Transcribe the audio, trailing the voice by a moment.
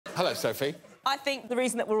Hello, Sophie. I think the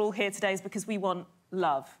reason that we're all here today is because we want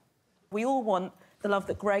love. We all want the love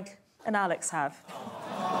that Greg and Alex have.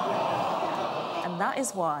 And that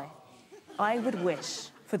is why I would wish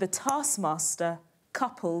for the Taskmaster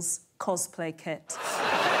couples cosplay kit.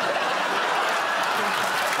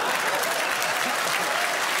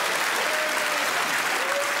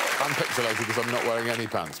 I'm pixelated because I'm not wearing any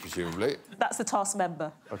pants, presumably. That's the task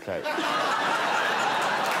member. OK.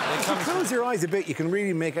 If you close your eyes a bit, you can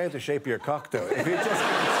really make out the shape of your cock, though. If you just...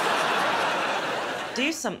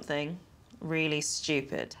 Do something really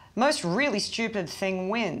stupid. Most really stupid thing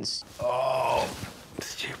wins. Oh,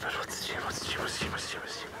 stupid. What's stupid?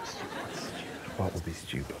 What would be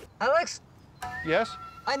stupid? Alex? Yes?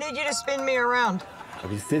 I need you to spin me around. I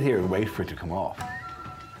can sit here and wait for it to come off.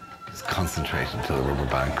 Just concentrate until the rubber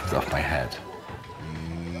band comes off my head.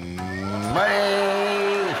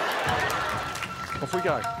 Off we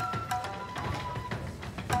go.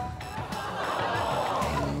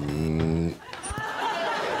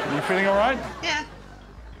 Are you feeling all right? Yeah.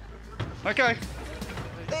 OK.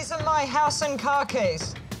 These are my house and car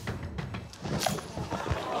keys.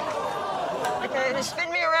 OK, just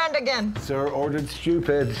spin me around again. Sir ordered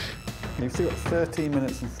stupid. You've still got 13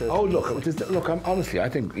 minutes and 30. Oh, look, honestly, I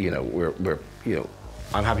think, you know,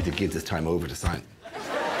 I'm happy to give this time over to sign.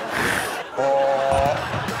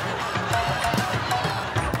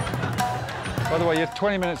 By the way, your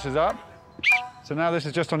 20 minutes is up. So now this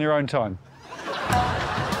is just on your own time.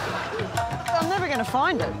 I'm never going to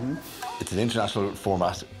find it. It's an international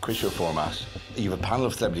format, quiz show format. You have a panel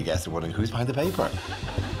of celebrity guests wondering who's behind the paper.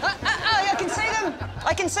 I can see them!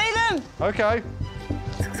 I can see them! OK.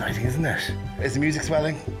 It's exciting, isn't it? Is the music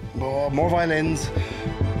swelling? Oh, more violins.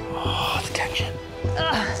 Oh, the tension.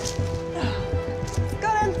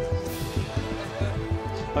 Got him!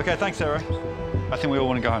 OK, thanks, Sarah. I think we all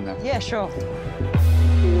want to go home now. Yeah, sure.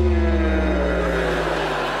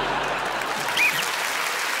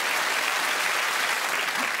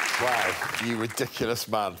 Wow, you ridiculous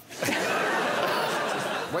man.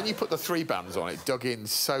 When you put the 3 bands on, it dug in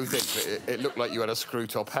so deep that it looked like you had a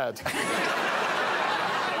screw-top head.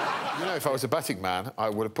 You know, if I was a betting man, I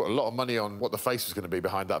would have put a lot of money on what the face was going to be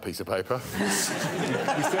behind that piece of paper.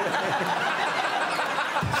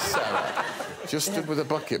 Sarah just stood with a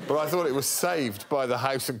bucket, but I thought it was saved by the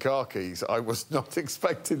house and car keys. I was not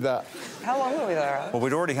expecting that. How long were we there? Well,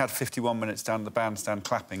 we'd already had 51 minutes down at the bandstand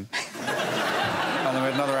clapping. And then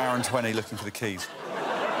we had another hour and 20 looking for the keys.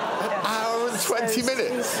 An hour and 20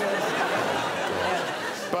 minutes?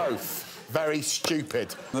 Both very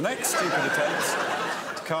stupid. The next stupid attempts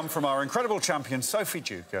to come from our incredible champion, Sophie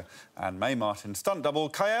Duker, and Mae Martin stunt double,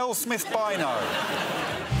 Kiell Smith-Bynoe.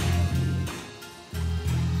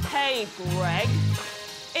 Hey, Greg.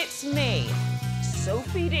 It's me,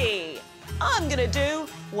 Sophie D. I'm gonna do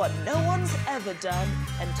what no one's ever done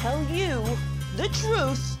and tell you the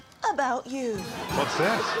truth about you. What's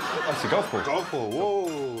this? That's a golf ball. Golf ball,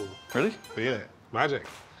 whoa. Really? Feel it. Magic.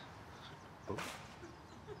 Oh.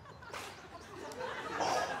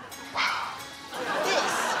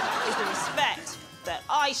 This is the respect that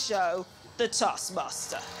I show the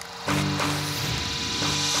Taskmaster.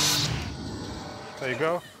 There you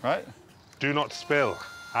go. Right. Do not spill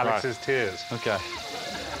Alex's tears. OK.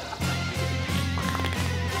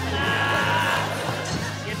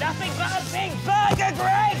 You're nothing but a big burger,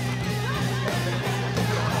 Greg!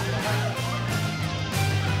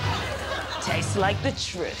 Tastes like the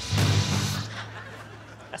truth.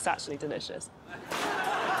 That's actually delicious.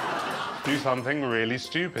 Do something really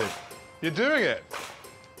stupid. You're doing it.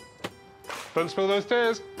 Don't spill those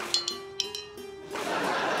tears.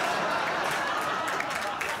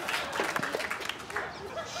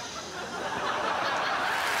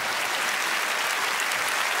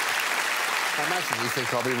 I imagine you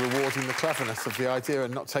think I'll be rewarding the cleverness of the idea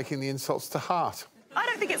and not taking the insults to heart. I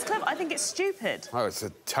don't think it's clever. I think it's stupid. Oh, it's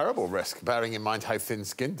a terrible risk, bearing in mind how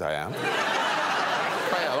thin-skinned I am.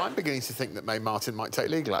 Well, I'm beginning to think that Mae Martin might take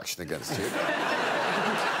legal action against you.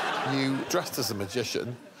 You dressed as a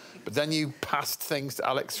magician, but then you passed things to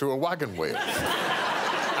Alex through a wagon wheel.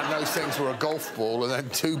 And those things were a golf ball and then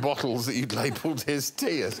 2 bottles that you'd labelled his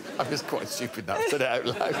tears. I'm just quite stupid now to say it out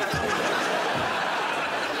loud.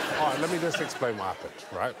 All right, let me just explain what happened,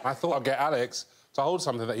 right? I thought I'd get Alex to hold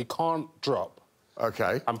something that he can't drop.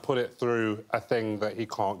 OK. And put it through a thing that he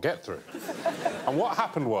can't get through. And what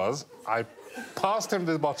happened was, I passed him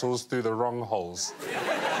the bottles through the wrong holes.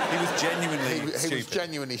 He was genuinely stupid. He was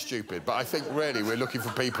genuinely stupid, but I think, really, we're looking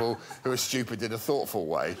for people who are stupid in a thoughtful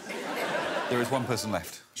way. There is one person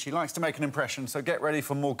left. She likes to make an impression, so get ready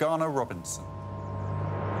for Morgana Robinson.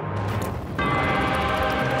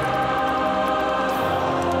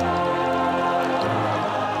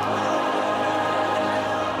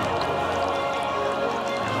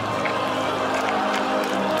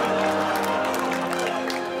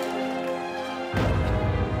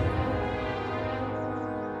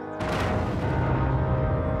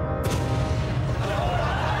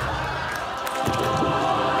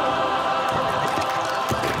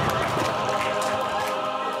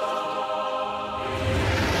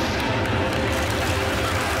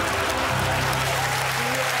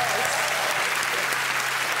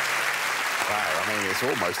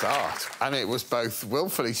 was almost art. And it was both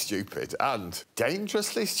willfully stupid and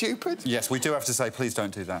dangerously stupid. Yes, we do have to say, please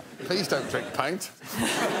don't do that. Please don't drink paint.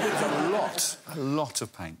 It was a lot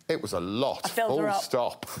of paint. It was a lot. I filled her Full up.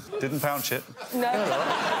 stop. Didn't pouch it. No.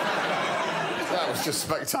 That was just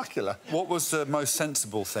spectacular. What was the most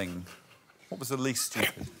sensible thing? What was the least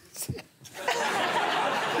stupid?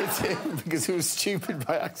 It's him, because he was stupid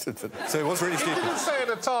by accident. So it was really He stupid. didn't say in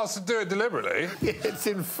a task to do it deliberately. It's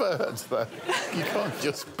inferred, though. You can't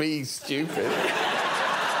just be stupid.